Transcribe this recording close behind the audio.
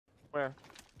Where?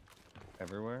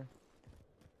 Everywhere.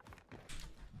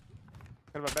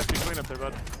 Kind of a messy cleanup there,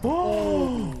 bud.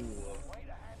 Oh!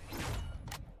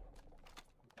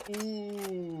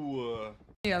 Ooh.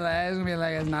 Yeah, it's gonna be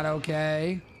like it's not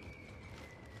okay.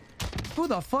 Who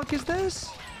the fuck is this?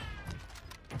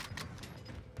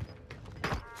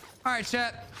 All right,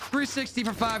 chat. 360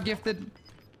 for 5 gifted.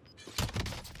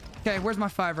 Okay, where's my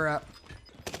fiver at?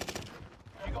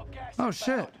 Oh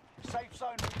shit. Safe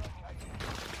zone relocated.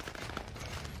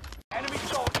 Enemy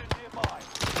soldiers nearby.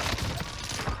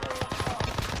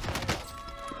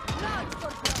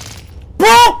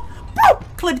 Bro! Bro!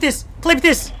 Clip this! Clip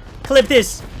this! Clip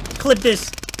this! Clip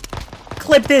this!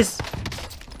 Clip this!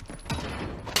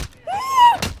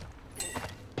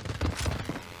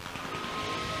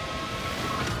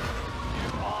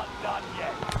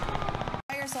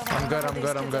 I'm good, I'm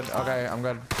good, I'm good. Okay, I'm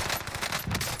good.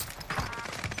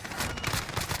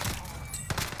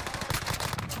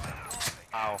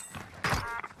 Ow.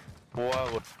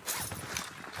 Boy.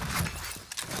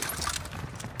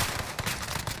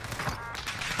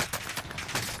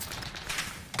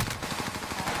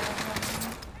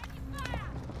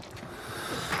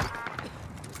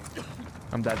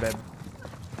 I'm dead, babe.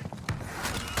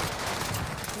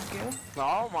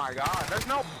 Oh my god, there's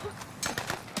no.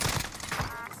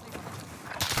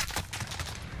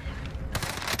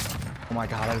 Oh my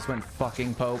god, I just went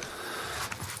fucking Pope.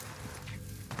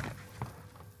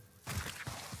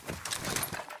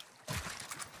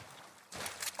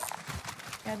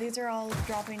 Yeah, these are all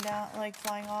dropping down, like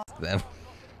flying off. Them.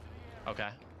 Okay.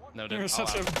 No, dude. You're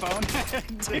such a bonehead,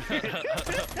 dude.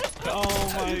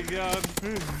 Oh my god.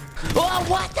 Oh,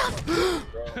 what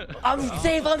the? I'm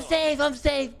safe, I'm safe, I'm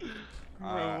safe.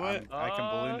 What? I can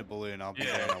balloon to balloon. I'll be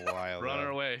there in a while. Running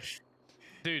away.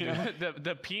 Dude,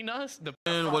 the peanuts, the...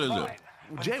 What is it?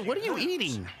 Jay, what are you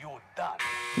eating? You're done.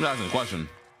 I'm asking a question.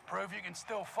 Prove you can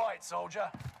still fight, soldier.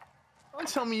 Don't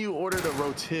tell me you ordered a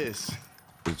rotis.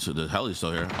 The heli's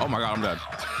still here. Oh my god, I'm dead.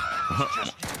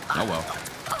 Oh well.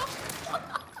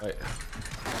 Wait.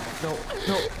 No,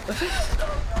 no.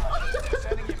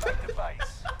 Sending you back to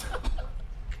base.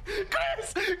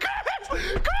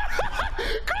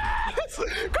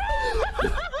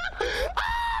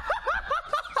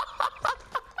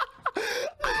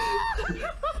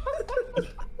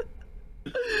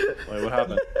 Wait, what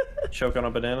happened? Choke on a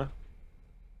banana?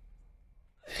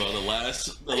 So the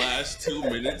last 2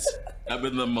 minutes have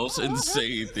been the most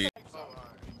insane thing.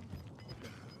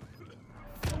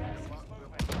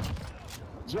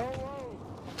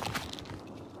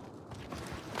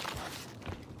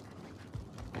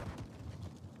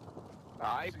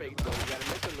 Alright, big though, you gotta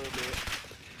miss a little bit.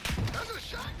 That's a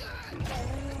shotgun!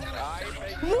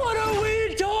 What are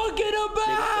we talking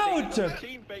about?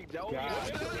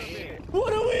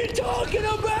 What are we talking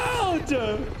about?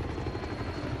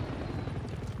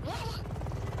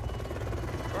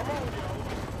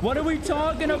 What are we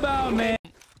talking about, man?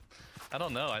 I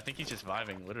don't know. I think he's just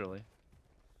vibing, literally.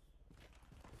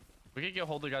 We could get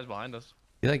hold of the guys behind us.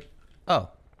 You're like, oh.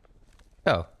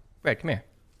 Oh, Red, come here.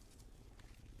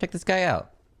 Check this guy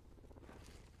out.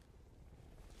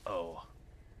 Oh.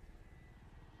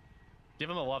 Give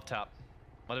him a love tap.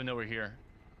 Let him know we're here.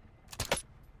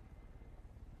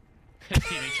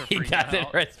 He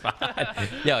doesn't respond.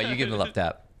 Yo, you give him a love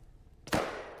tap.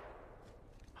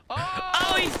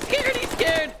 Oh, he's scared, he's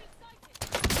scared.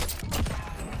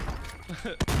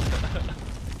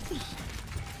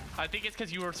 I think it's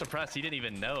because you were suppressed. He didn't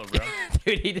even know, bro.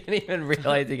 Dude, he didn't even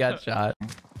realize he got shot.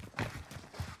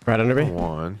 Right under me?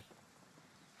 One.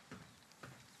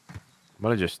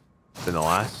 Might have just been the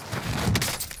last.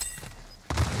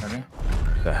 Okay.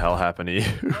 The hell happened to you?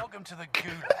 Welcome to the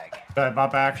gulag. Alright, my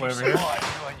back way over here. Survive,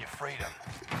 you earn your freedom.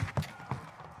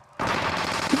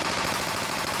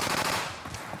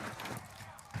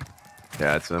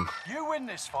 Yeah, it's him. You win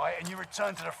this fight and you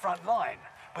return to the front line.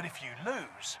 But if you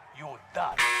lose, you're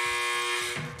done.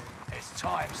 It's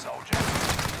time, soldier.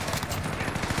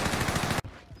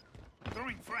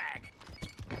 Throwing frag.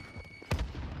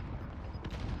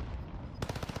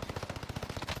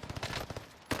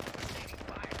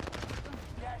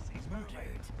 Yes, he's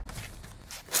moving.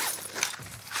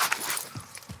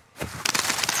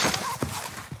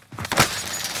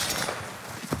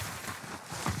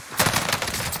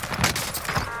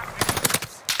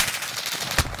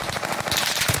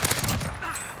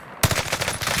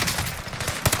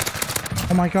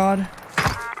 Oh my god.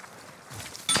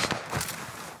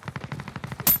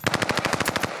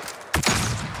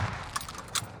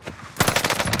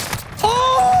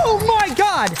 Oh my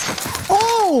god!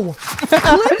 Oh!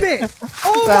 Flip it!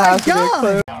 Oh my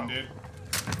god!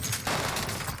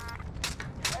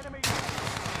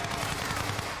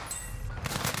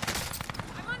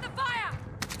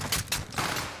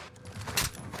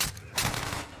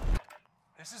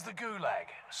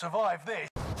 Survive this.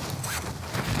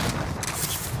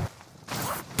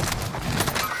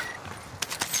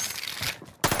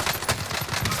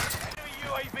 Enemy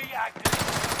UAV active.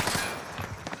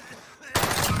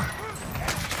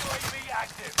 Enemy UAV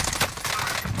active.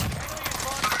 Enemy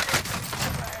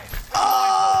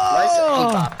advanced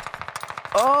overhead.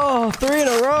 Oh, 3 in a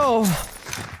row.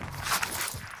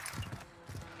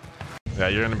 Yeah,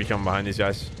 you're gonna be coming behind these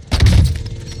guys.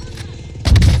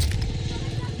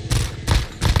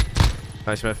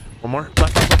 Nice, Smith. One more.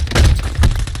 Left.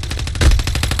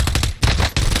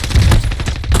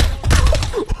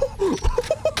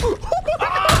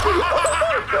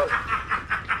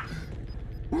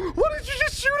 What did you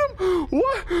just shoot him?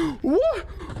 What?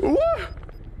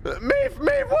 Maeve,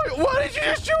 what did you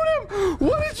just shoot him?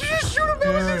 What did you just shoot him?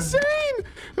 That was insane.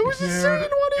 It was insane.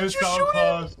 Why did you shoot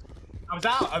him? I was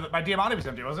out. My DMR was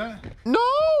empty, wasn't it? No,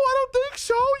 I don't think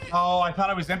so. Oh, I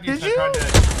thought it was empty. Did so you? I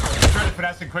tried to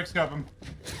finesse and quickscope him.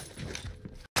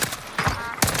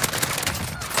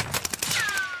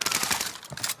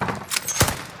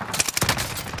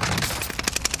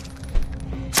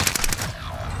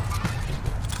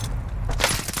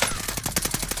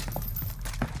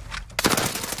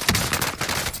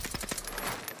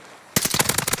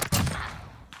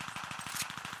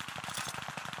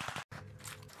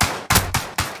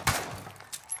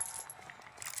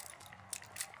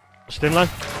 Stimline.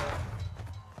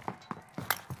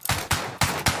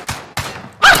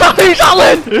 He's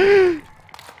Alan! He's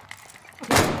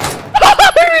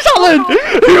Alan!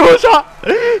 He was that?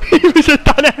 He was a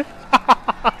Danny!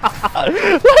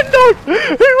 Landon!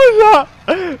 Who was that?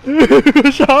 Who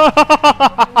was that?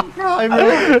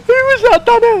 Who was that,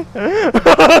 Danny?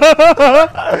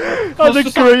 That's the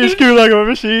greatest gulag I've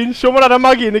ever seen. Someone had a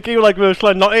Maggie in the gulag with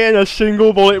not hitting a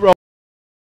single bullet, bro.